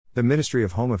The Ministry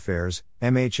of Home Affairs,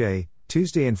 MHA,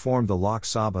 Tuesday informed the Lok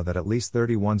Sabha that at least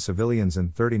 31 civilians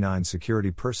and 39 security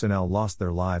personnel lost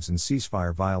their lives in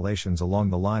ceasefire violations along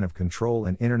the line of control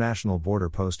and international border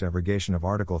post-abrogation of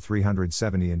Article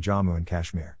 370 in Jammu and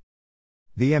Kashmir.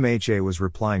 The MHA was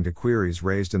replying to queries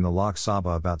raised in the Lok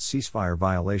Sabha about ceasefire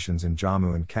violations in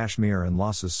Jammu and Kashmir and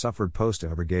losses suffered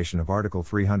post-abrogation of Article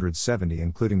 370,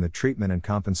 including the treatment and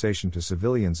compensation to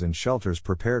civilians in shelters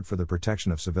prepared for the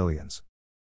protection of civilians.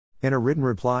 In a written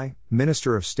reply,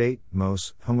 Minister of State,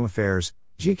 MOS, Home Affairs,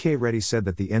 G.K. Reddy said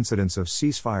that the incidents of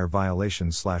ceasefire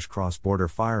violations/cross-border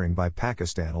firing by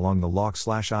Pakistan along the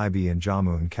Lok/IB in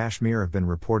Jammu and Kashmir have been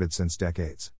reported since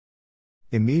decades.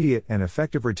 Immediate and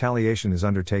effective retaliation is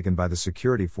undertaken by the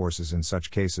security forces in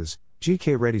such cases,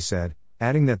 G.K. Reddy said,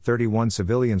 adding that 31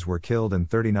 civilians were killed and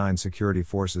 39 security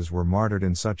forces were martyred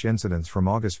in such incidents from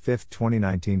August 5,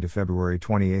 2019 to February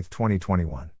 28,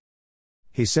 2021.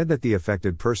 He said that the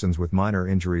affected persons with minor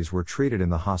injuries were treated in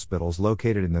the hospitals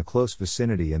located in the close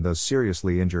vicinity and those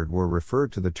seriously injured were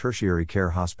referred to the tertiary care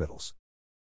hospitals.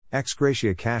 Ex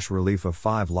gratia cash relief of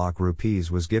 5 lakh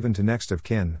rupees was given to next of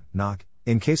kin, NOC,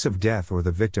 in case of death or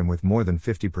the victim with more than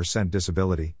 50%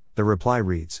 disability, the reply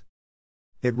reads.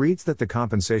 It reads that the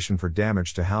compensation for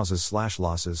damage to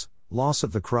houses/losses, loss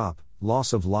of the crop,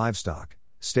 loss of livestock,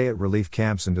 stay at relief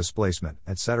camps and displacement,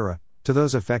 etc., to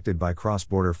those affected by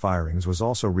cross-border firings was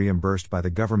also reimbursed by the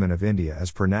Government of India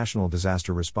as per National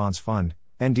Disaster Response Fund,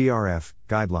 NDRF,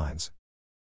 guidelines.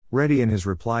 Reddy in his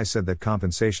reply said that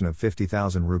compensation of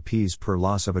 50,000 rupees per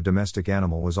loss of a domestic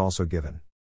animal was also given.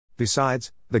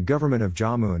 Besides, the Government of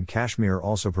Jammu and Kashmir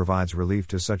also provides relief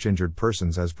to such injured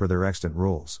persons as per their extant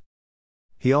rules.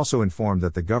 He also informed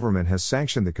that the government has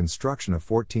sanctioned the construction of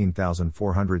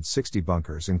 14,460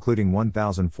 bunkers, including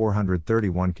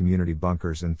 1,431 community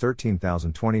bunkers and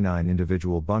 13,029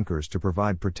 individual bunkers to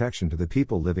provide protection to the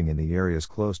people living in the areas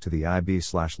close to the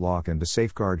IB/Lok and to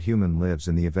safeguard human lives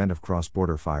in the event of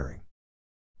cross-border firing.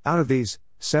 Out of these,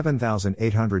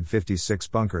 7,856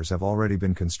 bunkers have already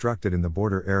been constructed in the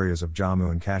border areas of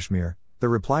Jammu and Kashmir, the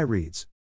reply reads.